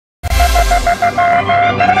Hey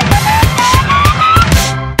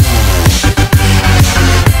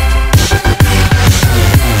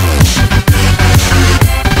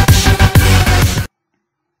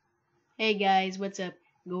guys, what's up?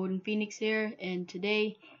 Golden Phoenix here, and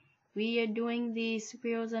today we are doing the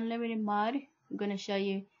Superheroes Unlimited mod. I'm gonna show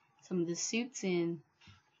you some of the suits and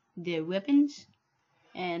the weapons,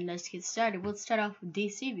 and let's get started. We'll start off with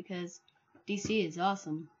DC because DC is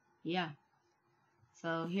awesome. Yeah.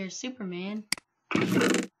 So here's Superman.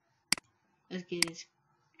 Let's get his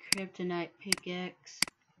kryptonite pickaxe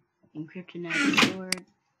and kryptonite sword.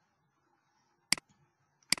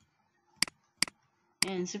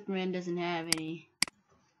 And Superman doesn't have any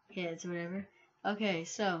heads or whatever. Okay,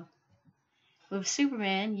 so with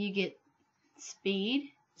Superman you get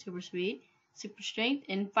speed, super strength,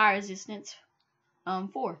 and fire resistance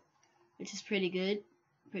 4, which is pretty good.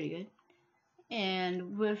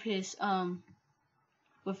 And with his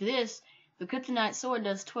with this, the kryptonite sword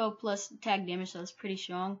does 12 plus attack damage, so it's pretty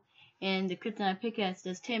strong. And the kryptonite pickaxe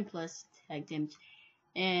does 10 plus attack damage.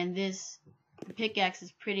 And the pickaxe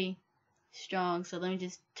is pretty strong, so let me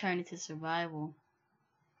just turn it to survival.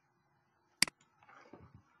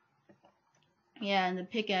 Yeah, and the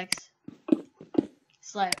pickaxe,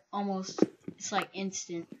 it's like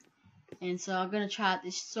instant. And so I'm gonna try out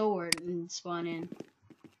this sword and spawn in.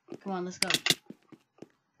 Come on, let's go.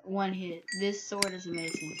 One hit. This sword is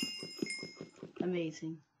amazing.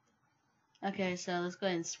 Okay, so let's go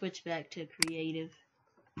ahead and switch back to creative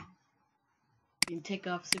and take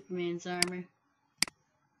off Superman's armor.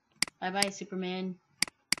 Bye bye, Superman.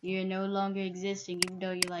 You're no longer existing, even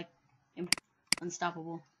though you're like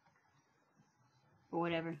unstoppable or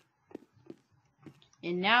whatever.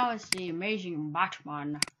 And now it's the amazing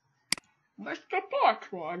Batman. Mr.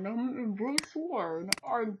 Batman, I'm Bruce Wayne.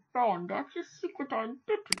 I found out your secret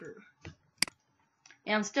identity.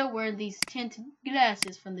 And I'm still wearing these tinted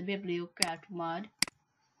glasses from the Bibliocraft mod.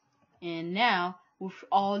 And now, with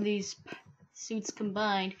all these suits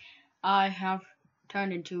combined, I have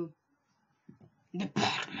turned into the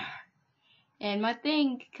Batman. And my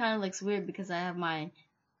thing kind of looks weird because I have my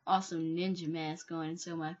awesome ninja mask on,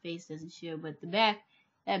 so my face doesn't show. But the back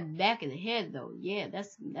of the head though, yeah,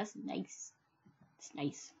 that's nice. It's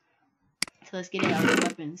nice. So let's get out the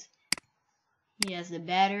weapons. He has the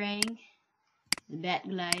Batarang, the Bat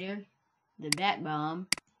Glider, the Bat Bomb,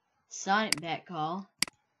 Sonic Bat Call,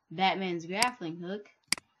 Batman's Grappling Hook,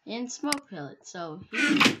 and Smoke Pellet. So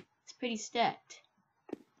it's pretty stacked.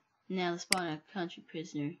 Now let's spawn a country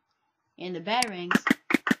prisoner. And the Batarangs,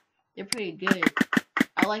 they're pretty good.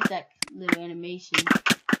 I like that little animation.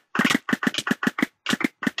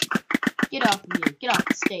 Get off of here. Get off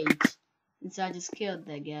the stage. And so I just killed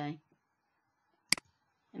that guy.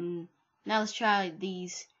 And now let's try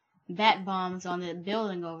these bat bombs on the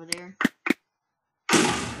building over there.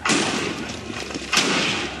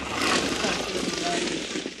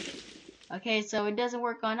 Okay, so it doesn't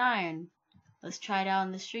work on iron. Let's try it out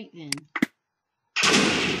on the street then.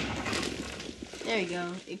 There you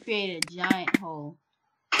go. It created a giant hole.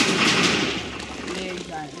 Very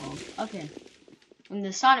giant hole. Okay. And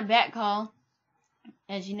the Sonic Bat Call,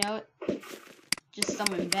 as you know it, just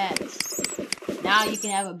summon bats. Now you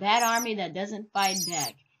can have a bat army that doesn't fight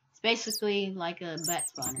back. It's basically like a bat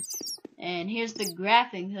spawner. And here's the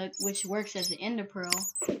Grappling Hook, which works as an Ender Pearl.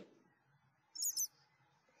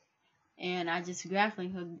 And I just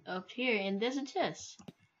grappling hooked up here, and there's a chest.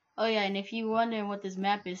 Oh yeah, and if you're wondering what this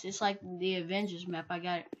map is, it's like the Avengers map. I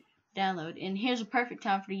got it download. And here's a perfect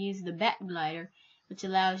time for you to use the Bat Glider, which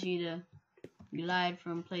allows you to glide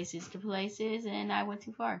from places to places, and I went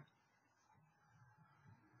too far.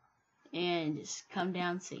 And just come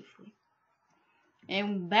down safely.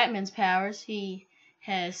 And Batman's powers, he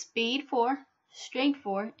has speed 4, strength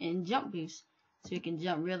 4, and jump boost. So he can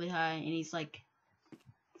jump really high, and he's like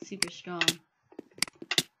super strong.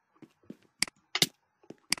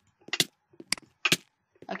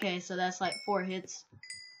 Okay, so that's like 4 hits.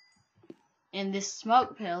 And this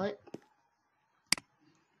Smoke Pellet,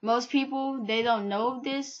 most people, they don't know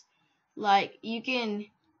this. Like you can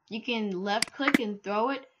left click and throw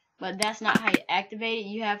it, but that's not how you activate it.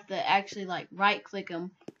 You have to actually like right click them,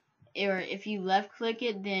 or if you left click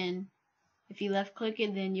it, then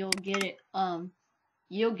you'll get it.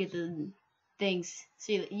 You'll get the things.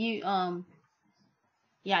 See, you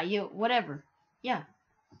yeah, whatever. Yeah,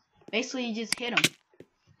 basically you just hit him,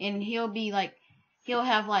 and he'll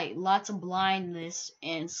have like lots of blindness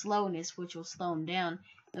and slowness, which will slow him down.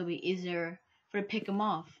 It'll be easier to pick him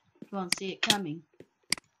off. You won't see it coming.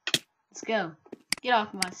 Let's go. Get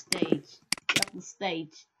off my stage. Get off the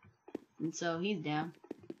stage. And so he's down.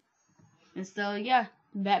 And so yeah,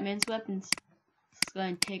 Batman's weapons. Let's go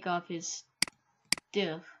and take off his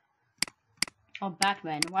stuff. Oh,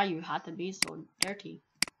 Batman, why you have to be so dirty?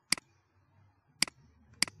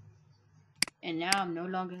 And now I'm no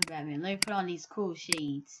longer Batman. Let me put on these cool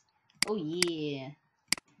shades. Oh yeah.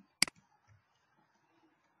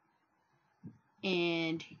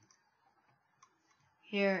 And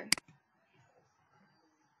here.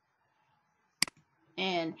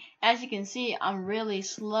 And as you can see, I'm really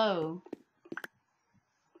slow.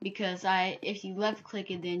 Because if you left click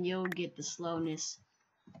it, then you'll get the slowness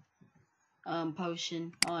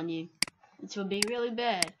potion on you, which will be really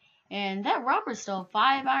bad. And that robber stole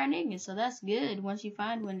 5 iron ingots, so that's good once you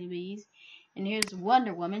find one of these. And here's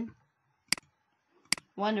Wonder Woman.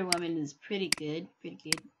 Wonder Woman is pretty good,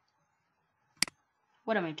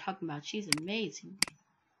 What am I talking about? She's amazing.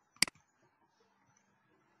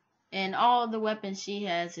 And all the weapons she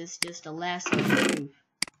has is just a lasso proof.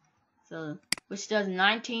 So, which does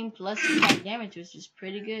 19 plus attack damage, which is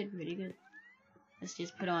pretty good, Let's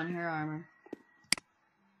just put on her armor.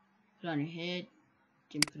 Put on her head,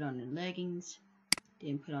 then put on her leggings,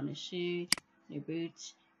 then put on her suit, her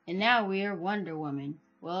boots, and now we're Wonder Woman.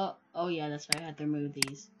 Well, oh yeah, that's right, I have to remove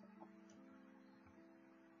these.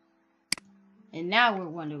 And now we're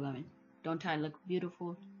Wonder Woman. Don't I look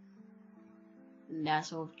beautiful?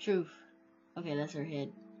 Lasso of Truth. Okay, that's her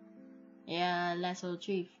head. Yeah, Lasso of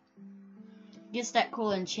Truth. Gets that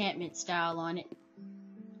cool enchantment style on it.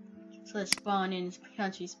 So let's spawn in this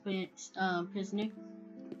country's prisoner.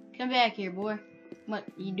 Come back here, boy. What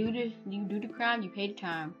you do the crime, you pay the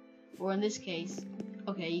time. Or in this case,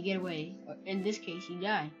 okay, you get away. Or in this case, you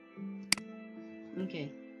die.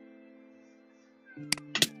 Okay.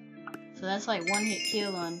 So that's like 1-hit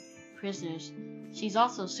kill on prisoners. She's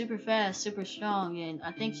also super fast, super strong, and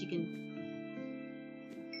I think she can.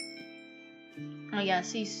 Oh yeah,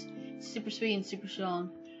 she's super sweet and super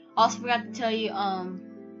strong. Also forgot to tell you,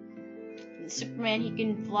 Superman, he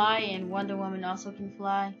can fly, and Wonder Woman also can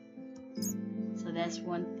fly. So that's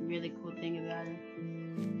one really cool thing about her.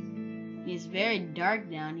 It's very dark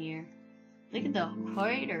down here. Look at the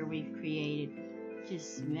corridor we've created.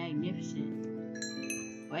 Just magnificent.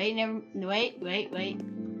 Wait, never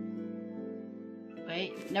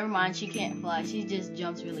mind, she can't fly. She just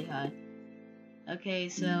jumps really high. Okay,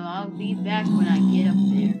 so I'll be back when I get up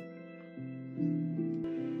there.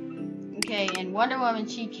 Okay, and Wonder Woman,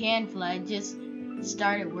 she can fly. It just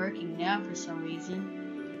started working now for some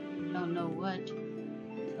reason. Don't know what.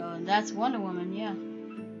 So that's Wonder Woman, yeah.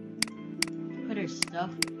 Put her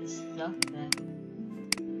stuff back.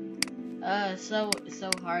 It's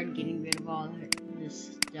so hard getting rid of all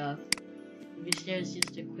this stuff. Wish there's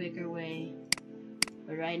just a quicker way.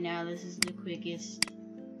 But right now, this is the quickest.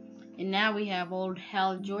 And now we have old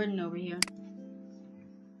Hal Jordan over here.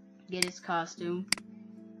 Get his costume.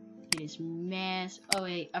 Get his mask. Oh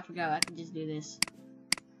wait, I forgot. I could just do this.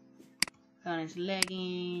 Put on his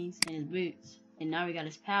leggings and his boots. And now we got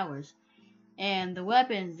his powers. And the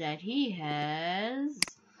weapons that he has.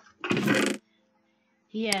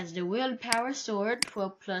 He has the Willpower Sword,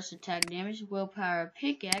 12 plus attack damage. Willpower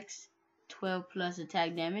Pickaxe, 12 plus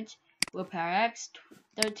attack damage. Willpower Axe,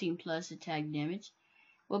 13 plus attack damage.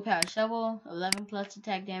 Willpower Shovel, 11 plus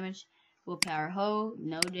attack damage. Willpower Hoe,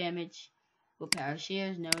 no damage. Willpower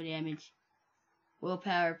Shears, no damage.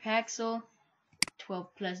 Willpower Paxel,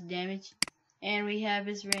 12 plus damage. And we have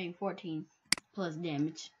his ring, 14 plus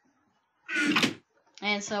damage.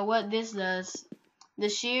 And so what this does, the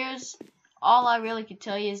shears, all I really could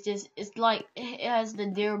tell you is just, it's like, it has the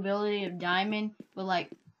durability of diamond, but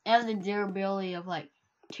like, it has the durability of like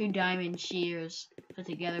 2 diamond shears put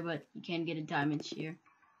together, but you can't get a diamond shear.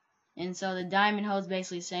 And so the diamond hoe is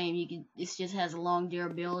basically the same. It just has a long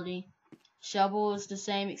durability. Shovel is the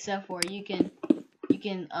same, except for you can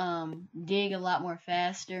dig a lot more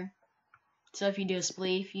faster. So if you do a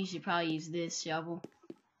spleef, you should probably use this shovel.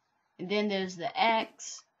 And then there's the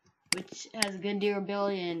axe, which has good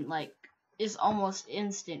durability and like is almost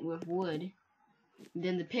instant with wood. And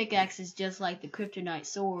then the pickaxe is just like the kryptonite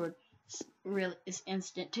sword. It's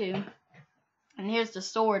instant too. And here's the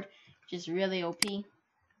sword, which is really OP.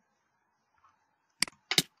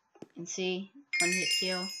 And see, 1-hit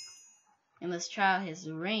kill. And let's try out his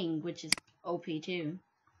ring, which is OP too.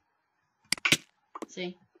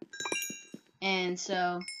 See? And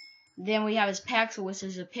so then we have his Paxel, which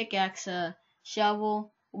is a pickaxe,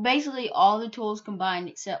 shovel. Basically all the tools combined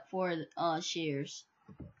except for shears.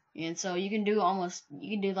 And so you can do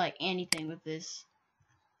like anything with this.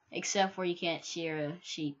 Except for you can't shear a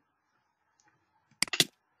sheep.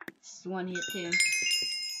 It's 1-hit too.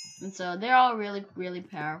 And so they're all really, really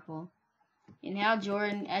powerful. And Hal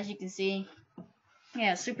Jordan, as you can see,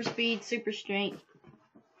 Yeah, super speed, super strength,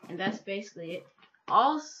 and that's basically it.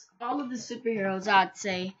 All of the superheroes, I'd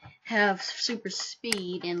say, have super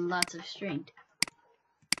speed and lots of strength.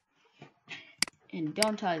 And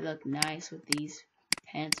don't I look nice with these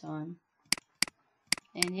pants on?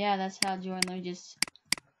 And yeah, that's how Jordan. Let me just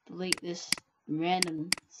delete this random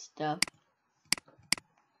stuff.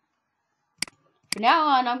 From now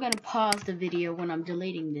on, I'm gonna pause the video when I'm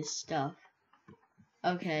deleting this stuff.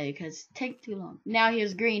 Okay, because it takes too long. Now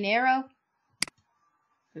here's Green Arrow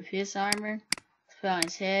with his armor. Put on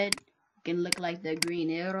his head. It can look like the Green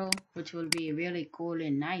Arrow, which will be really cool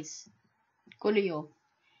and nice. Coolio.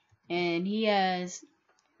 And he has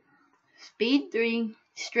speed 3,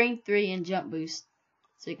 strength 3, and jump boost.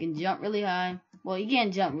 So he can jump really high. Well, you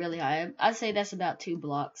can't jump really high. I'd say that's about 2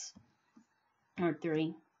 blocks. Or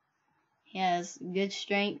 3. He has good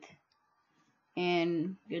strength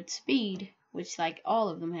and good speed, which like all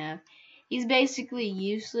of them have. He's basically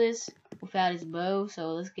useless without his bow,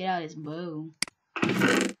 so let's get out his bow.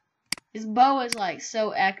 His bow is like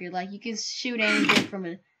so accurate, like you can shoot anything from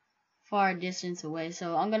a far distance away.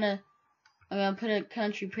 So I'm gonna put a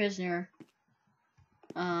country prisoner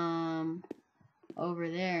over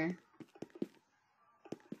there.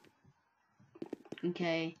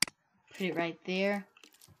 Okay, put it right there.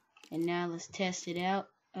 And now let's test it out.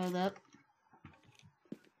 Hold up.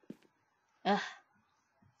 Ugh,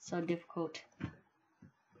 so difficult.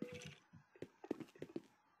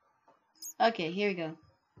 Okay, here we go.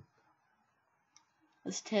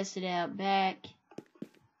 Let's test it out back.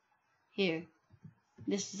 Here.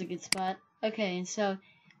 This is a good spot. Okay, and so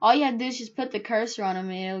all you have to do is just put the cursor on him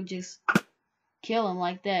and it'll just kill him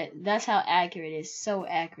like that. That's how accurate it is. So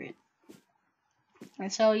accurate.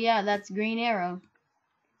 And so yeah, that's Green Arrow.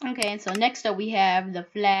 Okay, and so next up we have the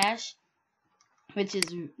Flash, which is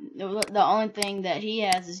the only thing that he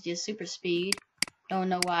has is just super speed. Don't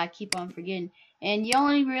know why I keep on forgetting. And you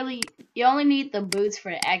only need the boots for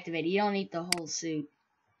to activate it. You don't need the whole suit.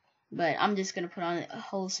 But I'm just gonna put on a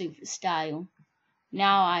whole suit for style.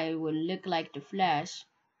 Now I will look like the Flash.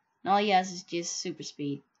 And all he has is just super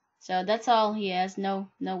speed. So that's all he has. No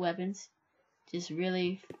weapons. Just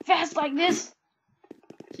really fast like this.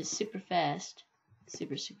 Just super fast.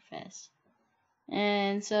 Super fast.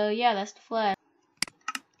 And so yeah, that's the Flash.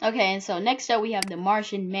 Okay, and so next up we have the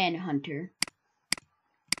Martian Manhunter.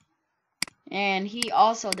 And he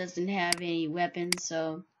also doesn't have any weapons,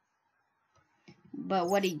 so but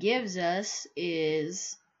what he gives us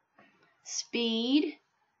is speed,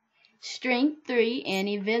 strength 3, and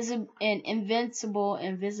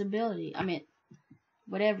invisibility. I mean,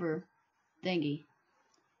 whatever thingy.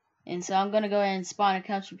 And so I'm gonna go ahead and spawn a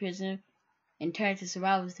country prisoner and turn it to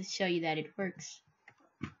survivors to show you that it works.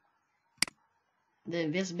 The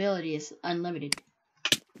invisibility is unlimited.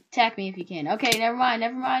 Attack me if you can. Okay, never mind.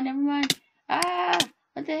 Ah,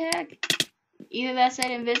 what the heck? Either that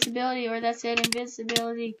said invincibility or that said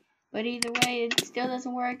invincibility. But either way, it still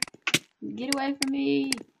doesn't work. Get away from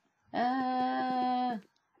me. Did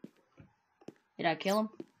I kill him?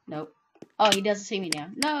 Nope. Oh, he doesn't see me now.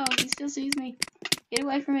 No, he still sees me. Get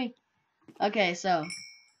away from me. Okay, so.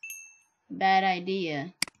 Bad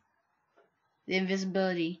idea. The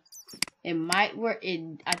invisibility. It might work.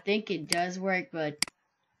 I think it does work, but.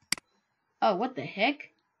 Oh, what the heck?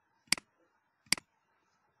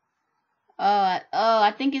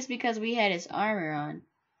 I think it's because we had his armor on.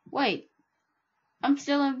 Wait. I'm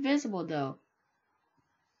still invisible, though.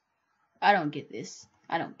 I don't get this.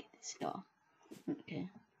 I don't get this at all. Okay.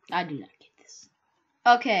 I do not get this.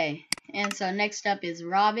 Okay. And so next up is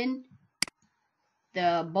Robin.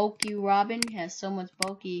 The bulky Robin has so much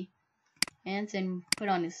bulky hands and put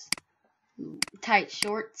on his tight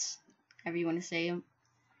shorts. However you want to say them.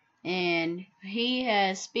 And he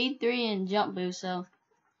has speed 3 and jump boost, so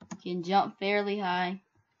he can jump fairly high.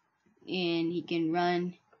 And he can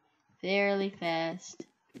run fairly fast.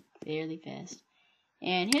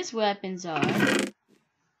 And his weapons are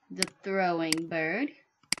the throwing bird,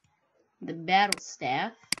 the battle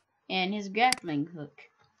staff, and his grappling hook.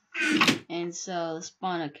 And so let's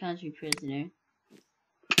spawn a country prisoner.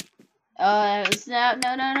 Oh, snap!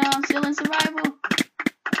 No! I'm still in survival.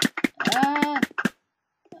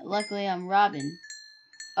 Luckily I'm Robin.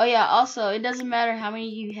 Oh yeah. Also, it doesn't matter how many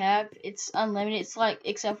you have. It's unlimited. It's like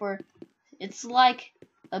except for it's like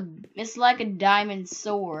a diamond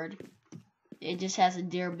sword. It just has a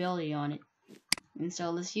durability on it. And so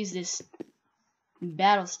let's use this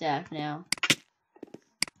battle staff now.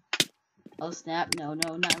 Oh snap, no,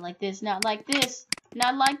 not like this, not like this.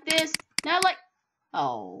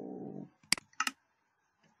 Oh.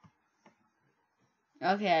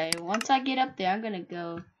 Okay, once I get up there, I'm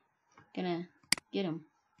gonna Get him.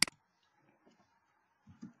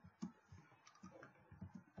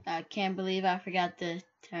 I can't believe I forgot to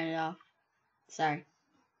turn it off. Sorry.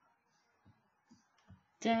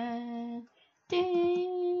 Dun,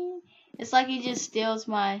 dun. It's like he just steals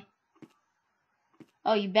my...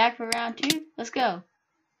 Oh, you back for round 2? Let's go.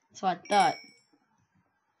 That's what I thought.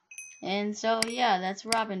 And so, yeah, that's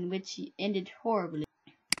Robin, which ended horribly.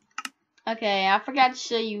 Okay, I forgot to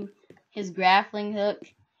show you his grappling hook.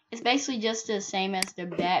 It's basically just the same as the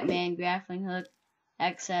Batman grappling hook.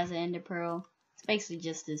 Acts as an Ender Pearl. It's basically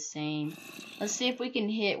just the same. Let's see if we can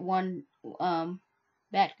hit one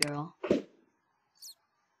Batgirl.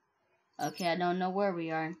 Okay, I don't know where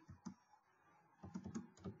we are.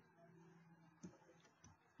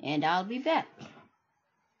 And I'll be back.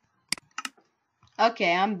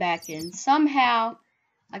 Okay, I'm back in. Somehow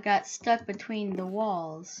I got stuck between the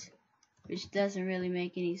walls, which doesn't really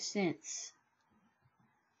make any sense.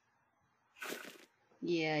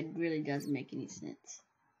 Yeah, it really doesn't make any sense.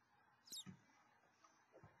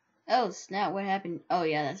 Oh snap, what happened? Oh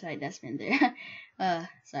yeah, that's right, that's been there.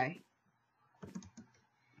 Sorry.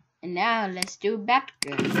 And now let's do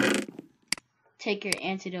Batgirl. Take her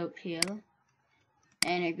antidote pill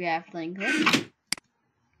and her grappling hook.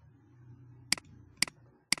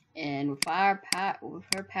 And with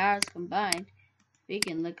her powers combined, we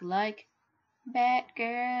can look like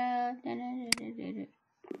Batgirl. And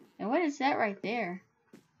what is that right there?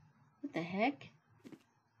 What the heck?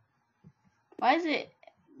 Why is it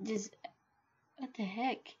just... What the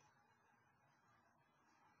heck?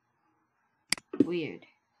 Weird.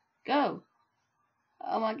 Go.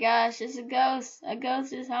 Oh my gosh, it's a ghost. A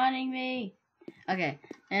ghost is haunting me. Okay,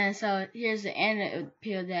 and so here's the antidote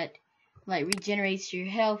pill that like regenerates your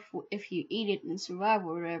health if you eat it and survive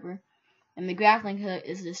or whatever. And the grappling hook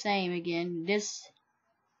is the same again. This,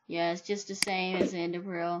 yeah, it's just the same as the Ender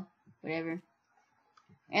Pearl, whatever.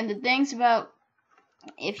 And the things about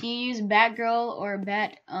if you use Batgirl or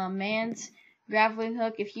Batman's grappling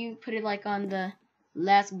hook, if you put it like on the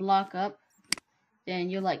last block up, then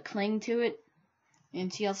you'll like cling to it.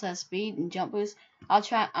 And she also has speed and jump boost.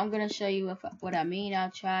 I'm gonna show you what I mean.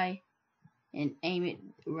 I'll try and aim it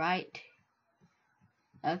right.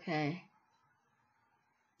 Okay.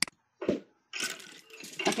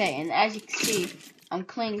 Okay, and as you can see, I'm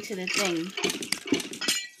clinging to the thing.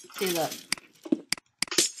 See, look.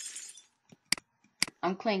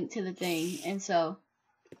 I'm clinging to the thing, and so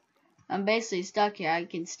I'm basically stuck here. I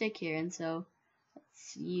can stick here, and so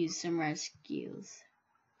let's use some of our skills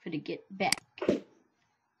for to get back.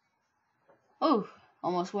 Oh,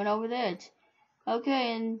 almost went over the edge.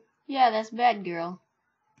 Okay, and yeah, that's Batgirl.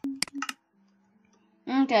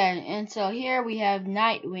 Okay, and so here we have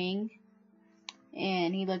Nightwing,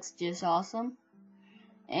 and he looks just awesome.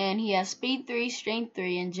 And he has speed 3, strength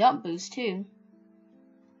 3, and jump boost too.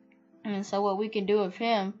 And so what we can do with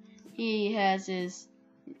him, he has his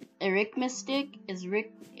Ericma stick, his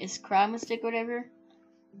Chroma stick, whatever.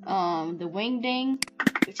 The Wing Ding,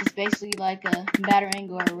 which is basically like a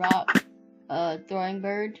batarang or a rock throwing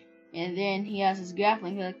bird. And then he has his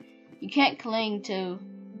grappling hook. You can't cling to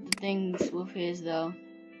the things with his though.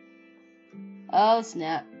 Oh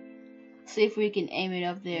snap. See if we can aim it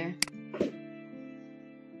up there.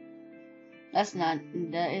 That is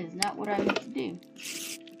not what I meant to do.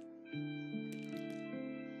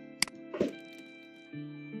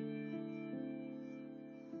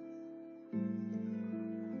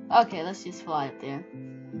 Okay, let's just fly up there.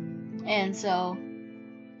 And so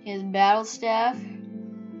his battle staff,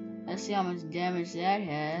 let's see how much damage that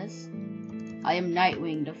has. I am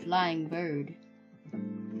Nightwing, the flying bird.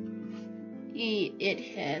 It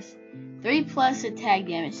has 3+ attack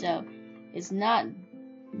damage, so it's not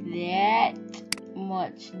that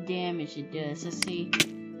much damage it does. Let's see.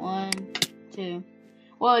 1, 2.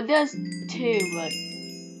 Well, it does 2, but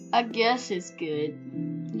I guess it's good.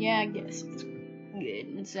 Yeah, I guess it's good.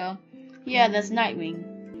 And so, yeah, that's Nightwing.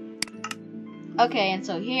 Okay, and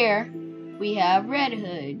so here we have Red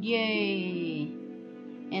Hood. Yay!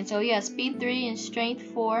 And so he has speed 3 and strength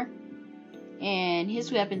 4. And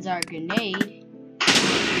his weapons are grenade.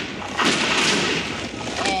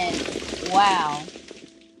 And wow.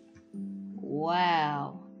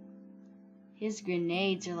 Wow. His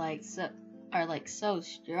grenades are like so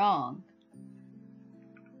strong.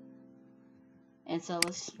 And so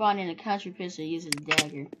let's spawn in a country pistol, use his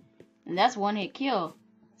dagger. And that's one hit kill.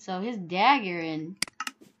 So his dagger and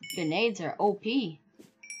grenades are OP. 9+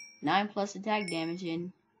 attack damage,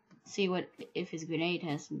 and see what if his grenade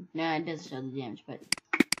has some. Nah, it doesn't show the damage, but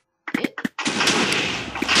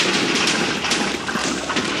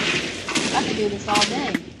I could do this all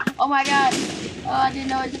day. Oh my god! Oh, I didn't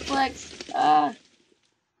know it deflects.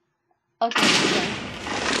 Okay.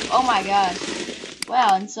 Oh my gosh.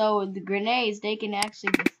 Wow, and so the grenades, they can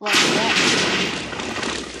actually deflect that.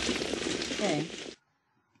 Okay.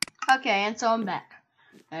 Okay, and so I'm back.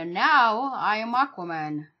 And now I am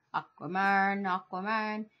Aquaman.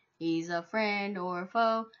 Aquaman. He's a friend or a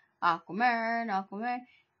foe. Aquaman.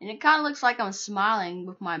 And it kind of looks like I'm smiling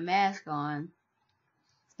with my mask on.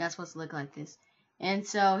 That's supposed to look like this. And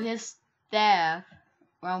so his staff,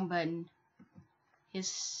 wrong button,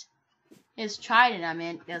 his trident, I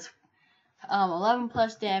meant, does 11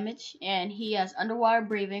 plus damage, and he has underwater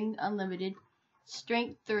breathing, unlimited,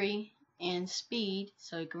 strength 3, and speed,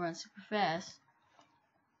 so he can run super fast.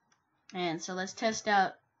 And so let's test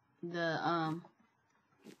out the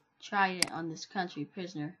trident on this country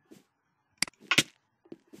prisoner.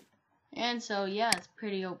 And so yeah, it's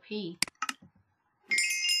pretty OP.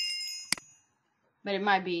 But it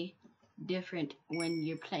might be different when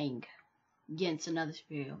you're playing against another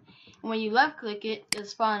superhero. And when you left click it, it'll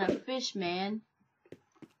spawn a fish man.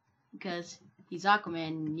 Because he's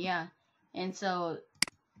Aquaman, yeah. And so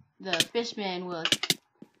the fishman will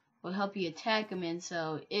help you attack him, and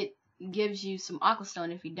so it gives you some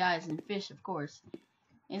Aquastone if he dies in fish, of course.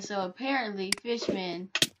 And so apparently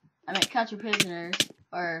country prisoners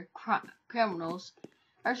or criminals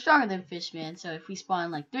are stronger than fishmen. So if we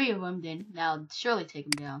spawn like 3 of them, then that'll surely take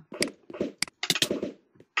them down.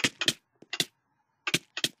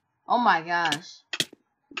 Oh my gosh.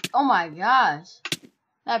 Oh my gosh.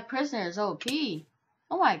 That prisoner is OP.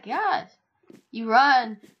 Oh my gosh. You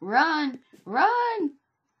run.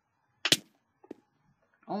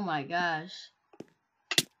 Oh my gosh.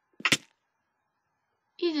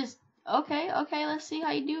 He just, okay, let's see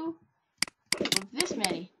how you do with this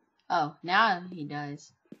many. Oh, now he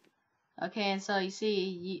dies. Okay, and so you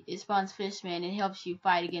see, it spawns Fishman and helps you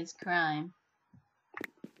fight against crime.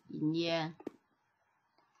 Yeah.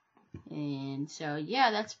 And so,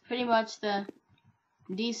 yeah, that's pretty much the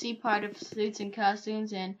DC part of suits and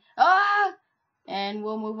costumes, and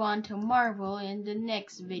we'll move on to Marvel in the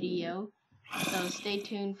next video. So stay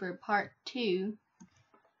tuned for part 2.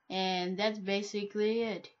 And that's basically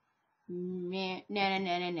it.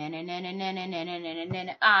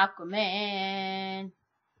 Aquaman.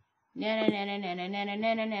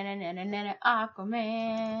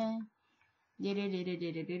 Aquaman.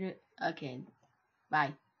 Okay.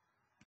 Bye.